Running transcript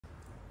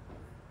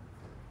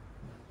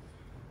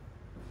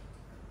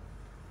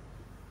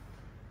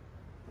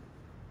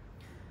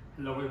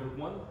Hello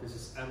everyone, this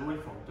is Avery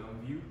from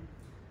Donview.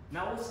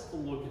 Now let's have a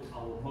look at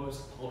our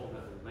most popular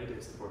and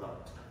latest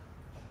product,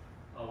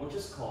 which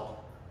is called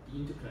the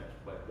Interconnect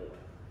whiteboard.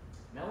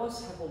 Now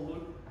let's have an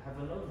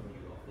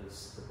overview of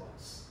this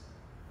device.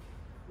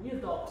 We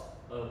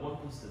adopt a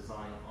one-piece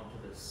design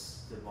onto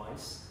this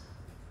device,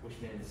 which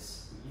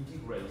means we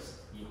integrate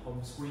the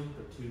home screen,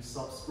 the two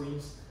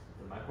subscreens,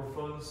 the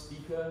microphone,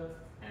 speaker,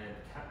 and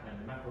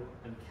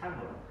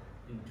camera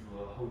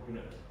into a whole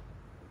unit.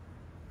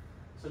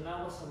 So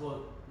now let's have a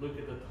look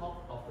at the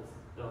top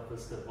of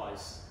this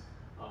device.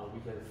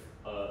 We have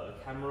a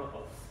camera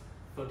of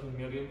 13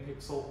 million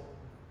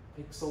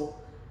pixel,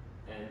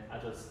 and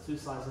at the two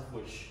sides of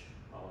which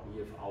we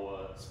have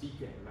our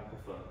speaker and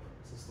microphone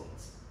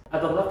systems.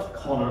 At the left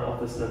corner of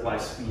this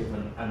device, we have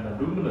an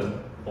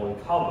aluminum foil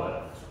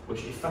cover,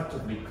 which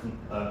effectively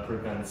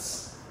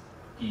prevents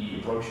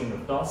the erosion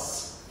of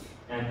dust,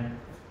 and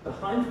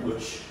behind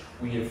which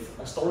we have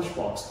a storage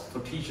box for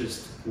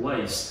teachers to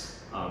place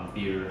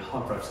their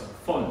hard drives and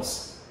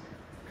phones,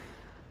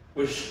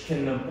 which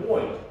can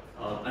avoid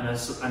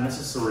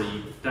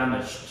unnecessary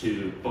damage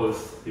to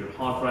both their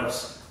hard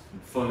drives and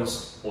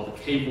phones or the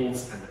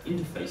cables and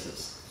the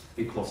interfaces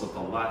because of the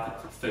lack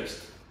of a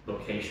fixed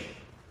location.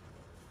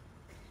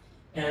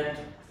 And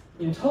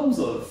in terms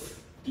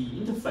of the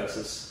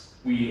interfaces,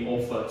 we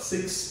offer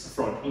 6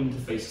 front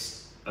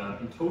interfaces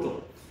in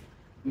total,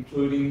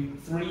 including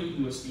 3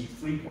 USB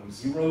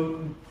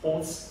 3.0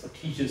 ports for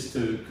teachers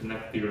to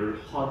connect their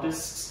hard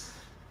disks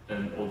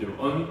or their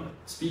own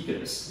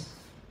speakers,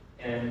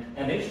 and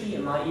an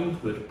HDMI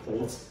input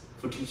port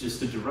for teachers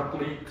to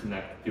directly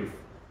connect their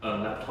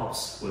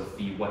laptops with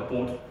the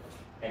whiteboard,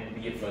 and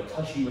we have a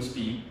touch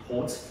USB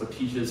port for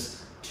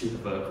teachers to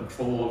have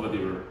control over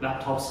their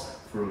laptops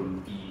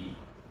through the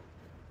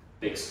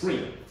big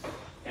screen.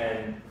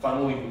 And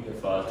finally, we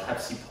have a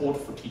Type-C port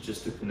for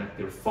teachers to connect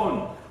their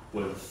phone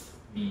with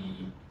the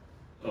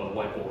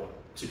whiteboard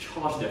to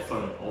charge their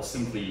phone or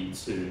simply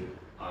to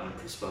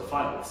transfer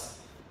files.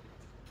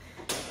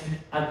 And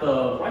at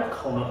the right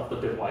corner of the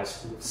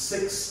device, we have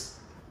 6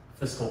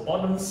 physical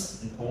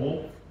buttons in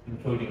total,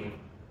 including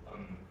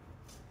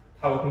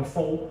power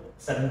control,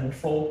 setting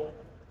control,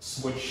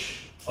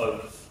 switch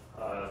of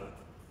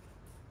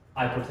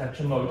eye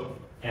protection mode,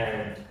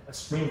 and a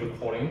screen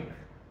recording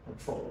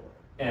control,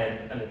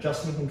 and an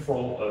adjustment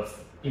control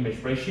of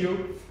image ratio,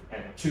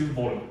 and 2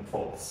 volume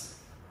controls.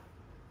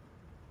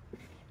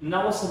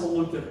 Now let's have a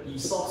look at the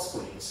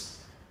subscreens.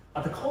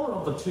 At the corner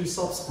of the 2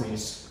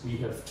 subscreens, we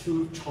have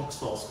 2 chalk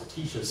spots for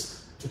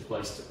teachers to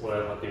place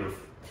wherever their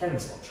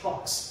pens or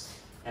chalks.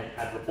 And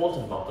at the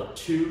bottom of the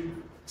 2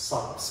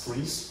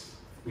 subscreens,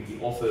 we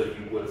offer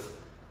you with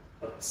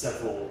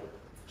several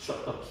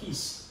shortcut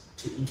keys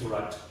to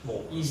interact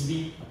more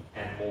easily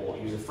and more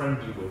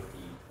user-friendly with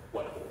the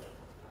whiteboard.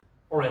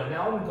 Alright,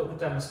 now I'm going to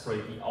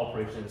demonstrate the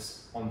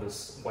operations on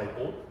this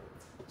whiteboard.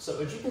 So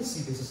as you can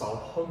see, this is our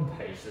home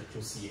page that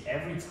you see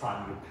every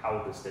time you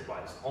power this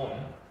device on.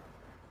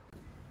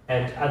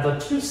 And at the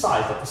 2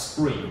 sides of the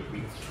screen,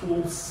 we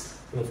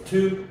have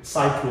 2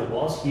 side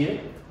toolbars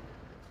here.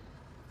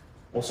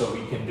 Also,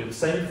 we can do the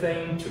same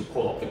thing to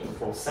call up the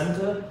control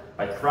center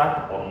by drag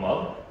the bottom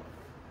up.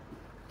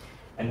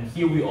 And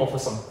here we offer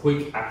some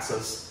quick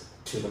access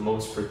to the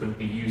most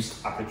frequently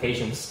used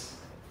applications.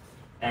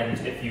 And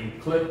if you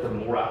click the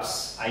More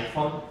Apps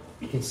icon,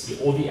 you can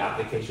see all the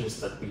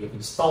applications that we have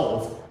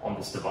installed on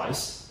this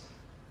device.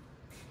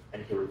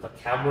 And here is the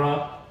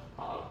camera,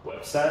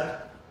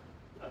 website.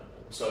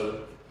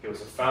 So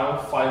here's a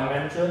file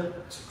manager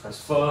to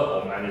transfer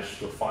or manage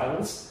your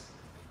files.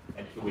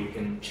 And here we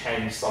can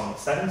change some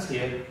settings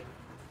here.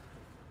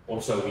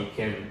 Also, we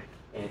can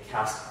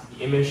cast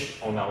the image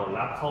on our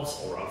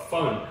laptops or our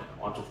phone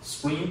onto the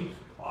screen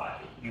by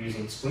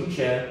using screen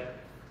share.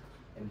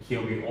 And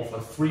here we offer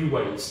 3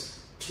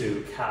 ways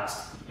to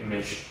cast the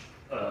image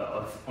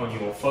on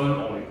your phone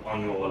or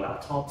on your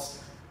laptops.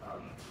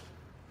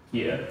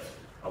 Here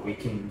we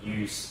can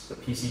use the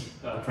PC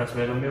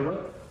transmitter mirror.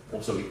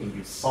 Also, we can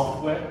use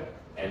software,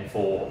 and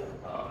for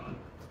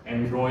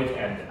Android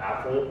and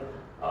Apple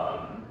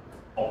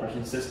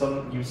operating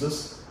system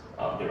users,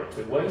 there are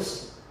 2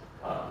 ways.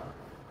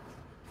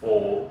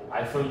 For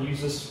iPhone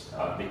users,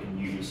 they can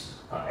use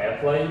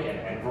AirPlay, and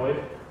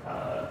Android,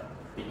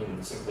 they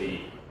can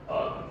simply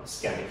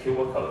scan the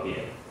QR code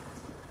here.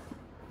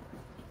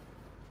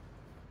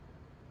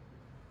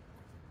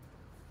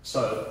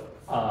 So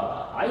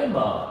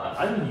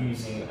I'm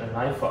using an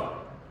iPhone,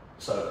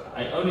 so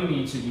I only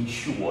need to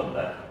ensure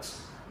that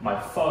my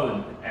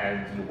phone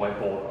and the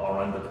whiteboard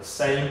are under the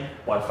same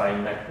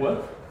Wi-Fi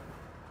network.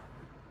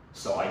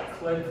 So I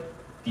click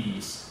the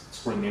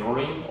screen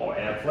mirroring or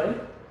AirPlay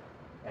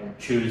and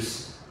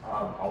choose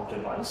our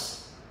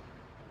device.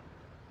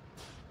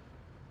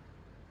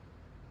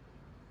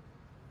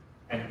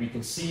 And we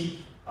can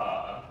see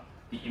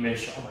the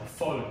image on my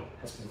phone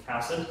has been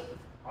casted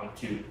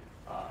onto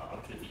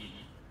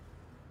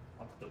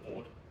the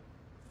board.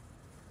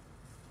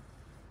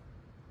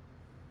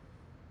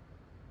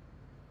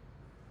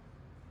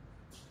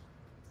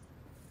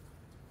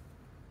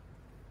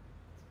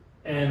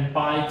 And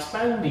by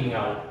expanding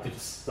out the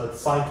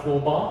side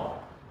toolbar,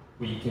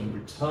 we can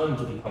return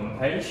to the home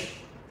page.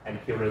 And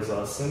here is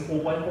a simple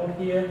whiteboard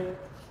here.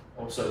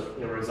 Also,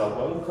 here is a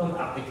welcome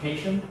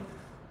application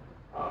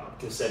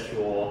to set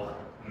your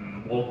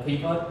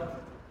wallpaper.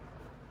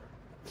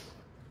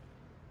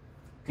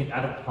 You can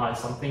advertise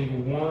something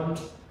you want,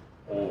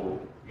 or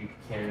you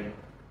can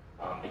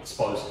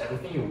expose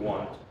everything you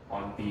want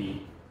on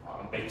the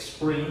big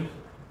screen.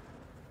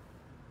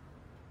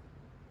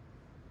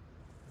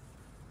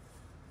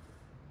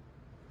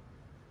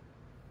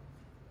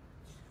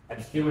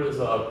 And here is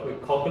a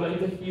quick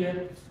calculator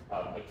here,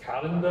 a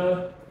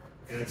calendar,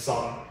 and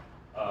some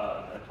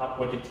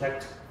hardware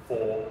detect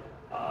for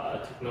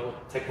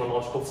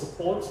technological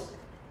support.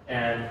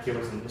 And here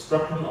is an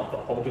instruction of the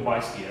whole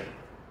device here.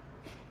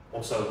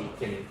 Also, we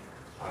can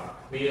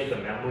clear the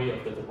memory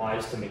of the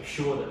device to make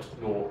sure that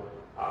your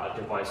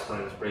device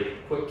runs really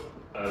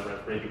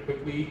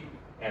quickly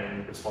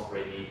and responds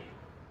really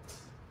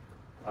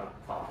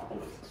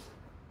comfortably.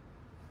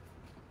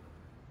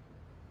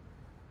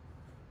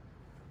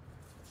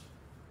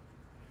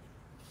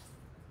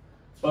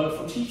 But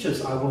for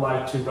teachers, I would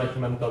like to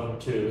recommend them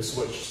to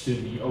switch to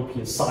the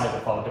OPS side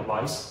of our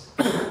device.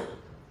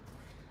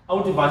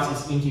 Our device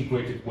is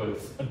integrated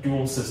with a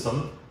dual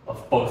system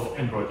of both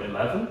Android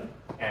 11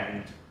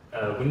 and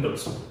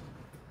Windows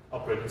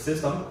operating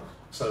system.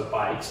 So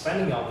by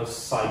expanding out the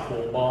side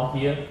toolbar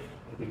here,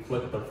 we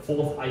click the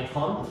fourth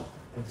icon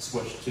and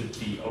switch to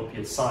the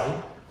OPS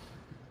side.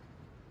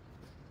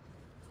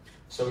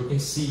 So we can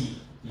see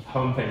the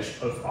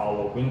homepage of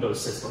our Windows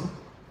system.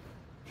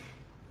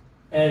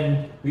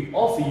 And we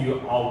offer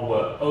you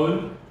our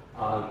own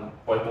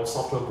whiteboard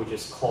software, which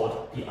is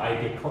called the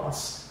ID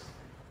class.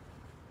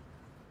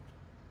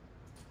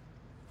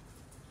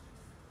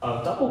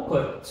 Double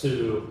click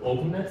to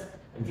open it,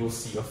 and you'll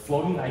see a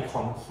floating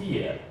icon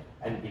here.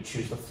 And we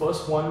choose the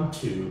first one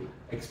to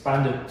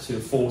expand it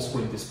to full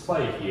screen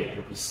display here,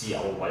 and we see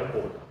our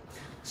whiteboard.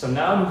 So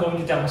now I'm going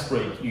to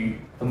demonstrate you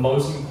the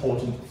most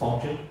important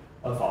function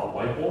of our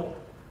whiteboard,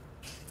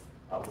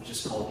 which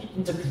is called the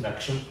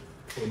interconnection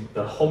between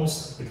the home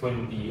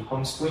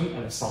screen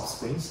and the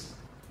subscreens.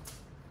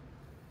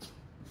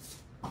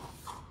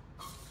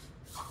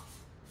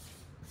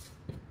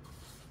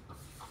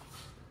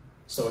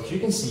 So as you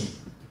can see,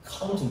 the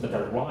content that I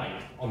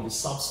write on the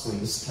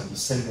subscreens can be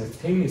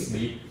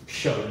simultaneously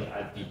shown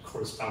at the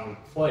corresponding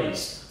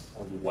place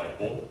on the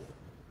whiteboard.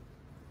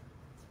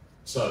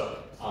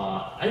 So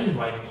I'm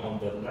writing on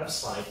the left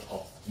side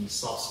of the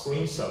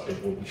subscreen, so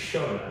it will be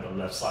shown at the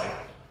left side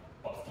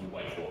of the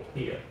whiteboard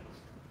here.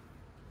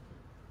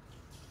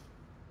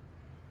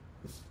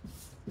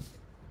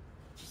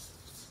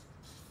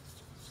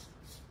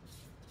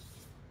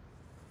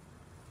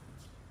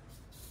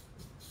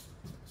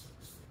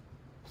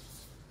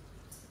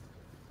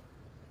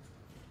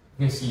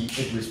 You can see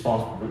it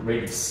responds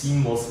really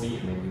seamlessly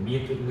and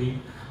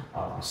immediately,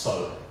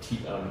 so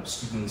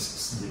students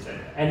see it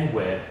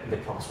anywhere in the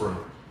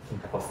classroom can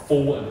have a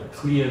full and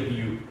clear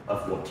view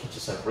of what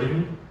teachers have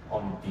written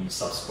on the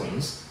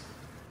subscreens.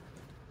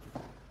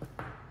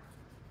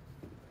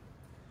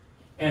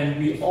 And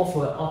we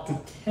offer up to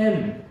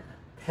 10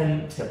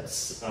 pen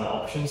tips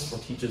options for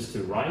teachers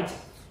to write,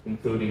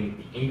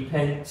 including the ink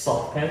pen,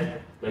 soft pen,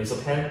 laser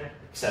pen,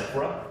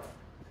 etc.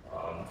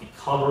 The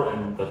color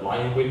and the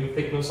line weight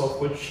thickness of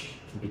which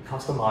can be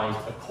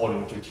customized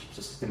according to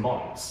teachers'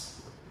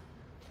 demands.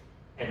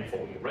 And for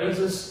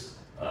erasers,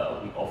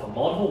 we offer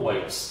multiple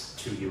ways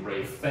to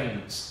erase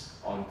things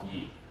on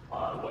the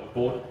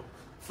whiteboard.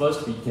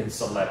 First, we can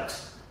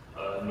select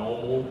a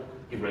normal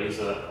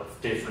eraser of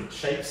different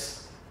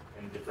shapes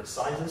and different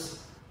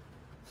sizes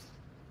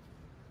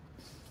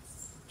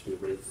to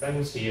erase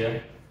things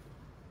here.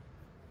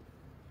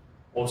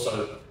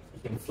 Also,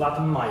 you can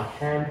flatten my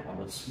hand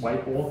on this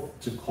whiteboard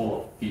to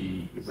call up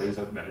the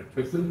eraser very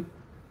quickly.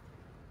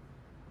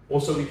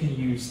 Also, you can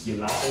use the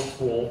lasso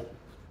tool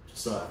to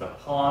select the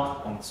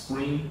part on the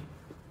screen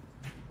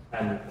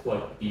and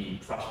click the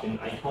trash bin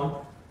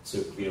icon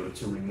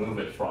to remove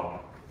it from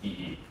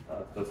the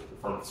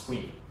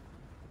screen.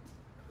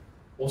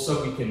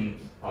 Also, we can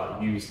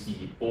use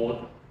the board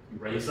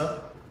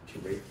eraser to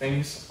erase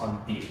things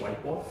on the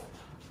whiteboard.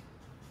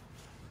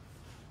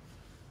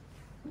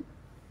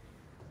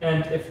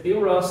 And if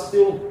there are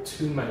still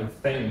too many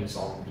things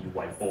on the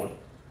whiteboard,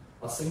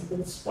 a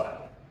simple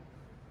swipe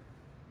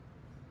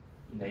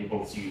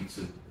enables you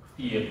to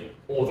clear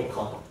all the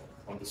content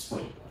on the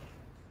screen.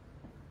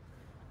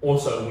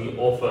 Also, we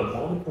offer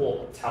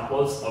multiple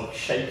templates of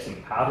shapes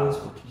and patterns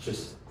for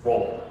teachers to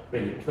draw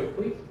really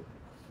quickly.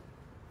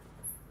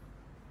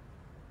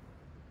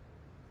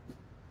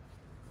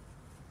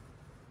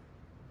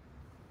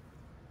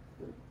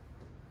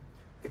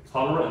 The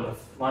color and the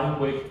line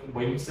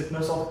weighting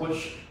thickness of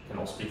which can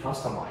also be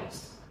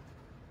customized.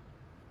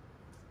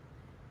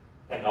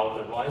 And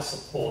our device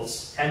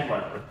supports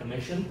handwriting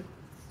recognition.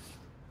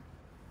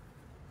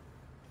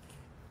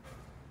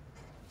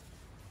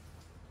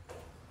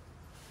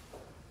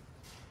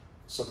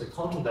 So the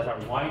content that I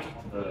write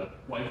on the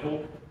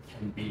whiteboard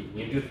can be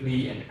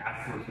immediately and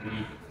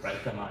accurately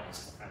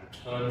recognized and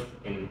turned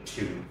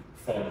into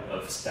form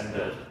of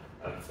standard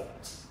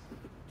font.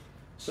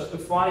 So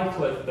if I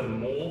click the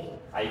More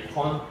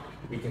icon,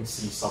 we can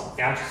see some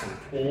gadgets and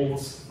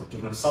tools for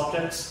different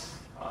subjects,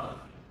 for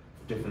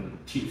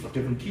different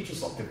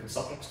teachers of different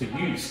subjects to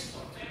use.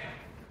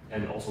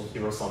 And also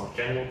here are some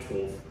general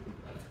tools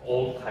that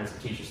all kinds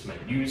of teachers may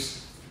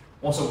use.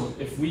 Also,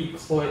 if we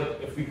click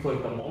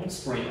the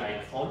on-screen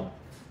icon,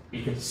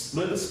 we can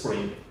split the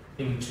screen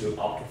into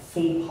up to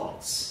 4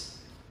 parts.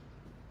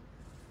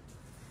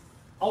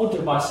 Our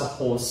device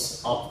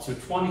supports up to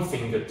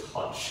 20-finger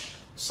touch.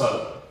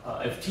 So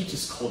if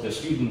teachers call their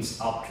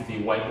students up to the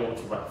whiteboard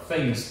to write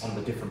things on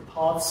the different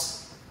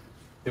parts,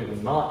 they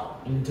will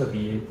not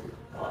intervene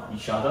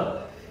each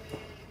other.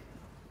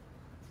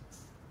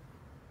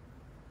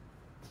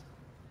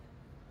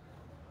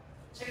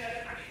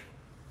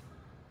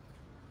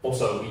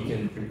 Also, we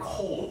can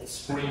record the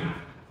screen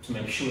to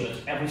make sure that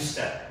every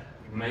step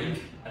you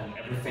make and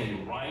everything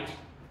you write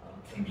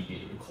can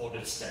be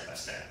recorded step by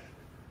step.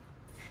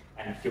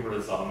 And here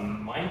is a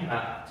mind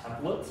map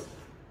template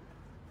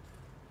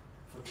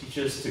for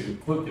teachers to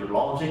input their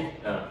logic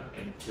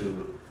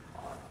into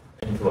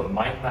a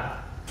mind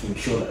map to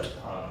ensure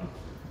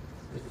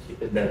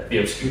that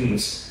their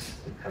students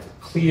have a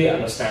clear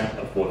understanding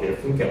of what they're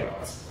thinking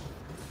about.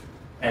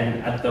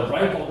 And at the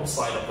right bottom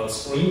side of the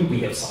screen,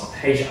 we have some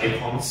page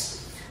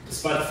icons.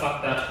 Despite the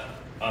fact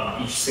that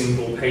each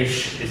single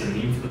page is an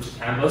infinite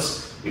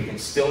canvas, we can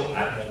still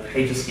add more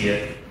pages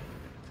here.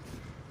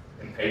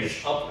 And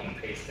page up and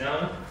page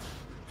down.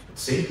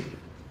 Let's see.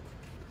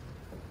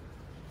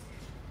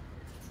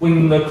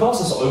 When the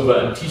class is over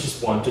and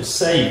teachers want to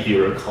save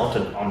their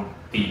content on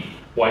the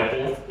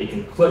whiteboard, they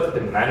can click the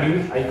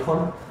menu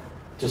icon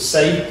to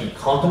save the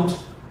content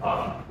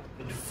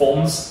into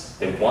forms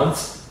they want,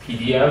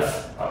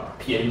 PDF,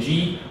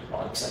 PNG,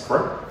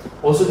 etc.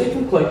 Also, they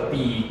can click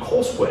the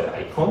courseware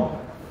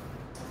icon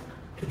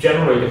to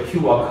generate a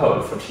QR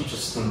code for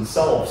teachers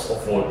themselves or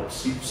for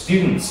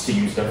students to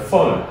use their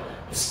phone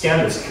to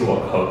scan this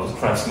QR code to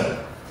transmit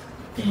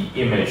the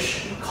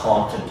image and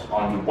content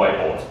on the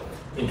whiteboard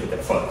into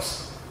their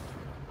phones.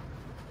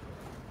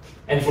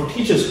 And for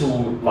teachers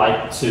who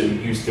like to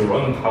use their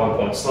own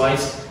PowerPoint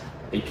slides,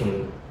 they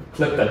can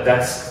click the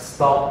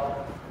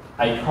desktop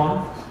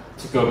icon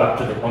to go back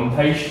to the home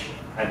page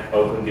and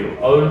open their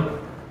own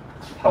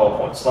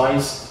PowerPoint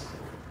slides.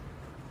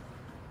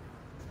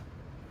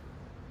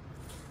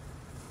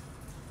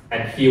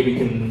 And here we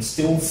can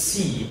still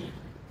see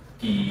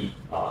the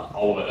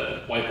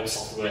our whiteboard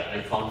software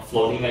icon,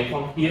 floating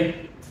icon here.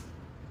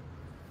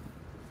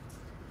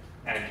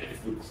 And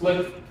if we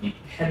click the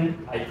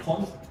pen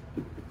icon,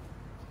 we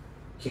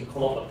can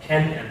call up a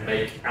pen and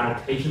make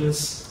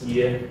annotations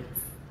here.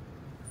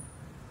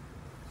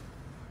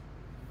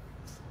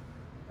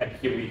 And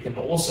here we can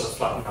also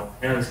flatten our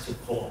hands to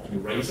pull up the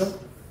eraser.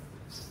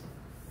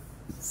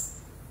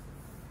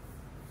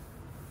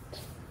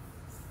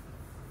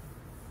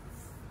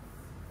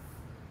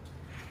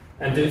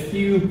 And if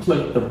you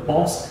click the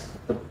box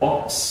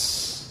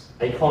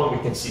icon,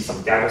 we can see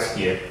some gadgets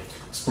here.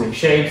 Screen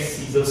shade,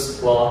 scissors,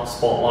 plot,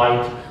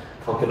 spotlight,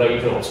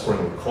 calculator, or screen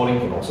recording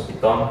can also be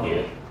done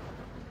here.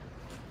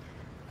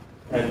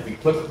 And if we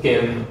click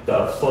again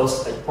the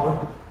first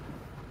icon,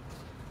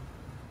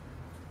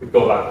 we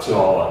go back to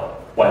our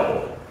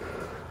whiteboard.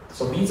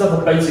 So these are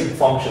the basic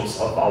functions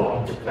of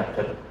our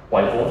interconnected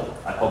whiteboard.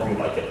 I hope you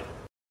like it.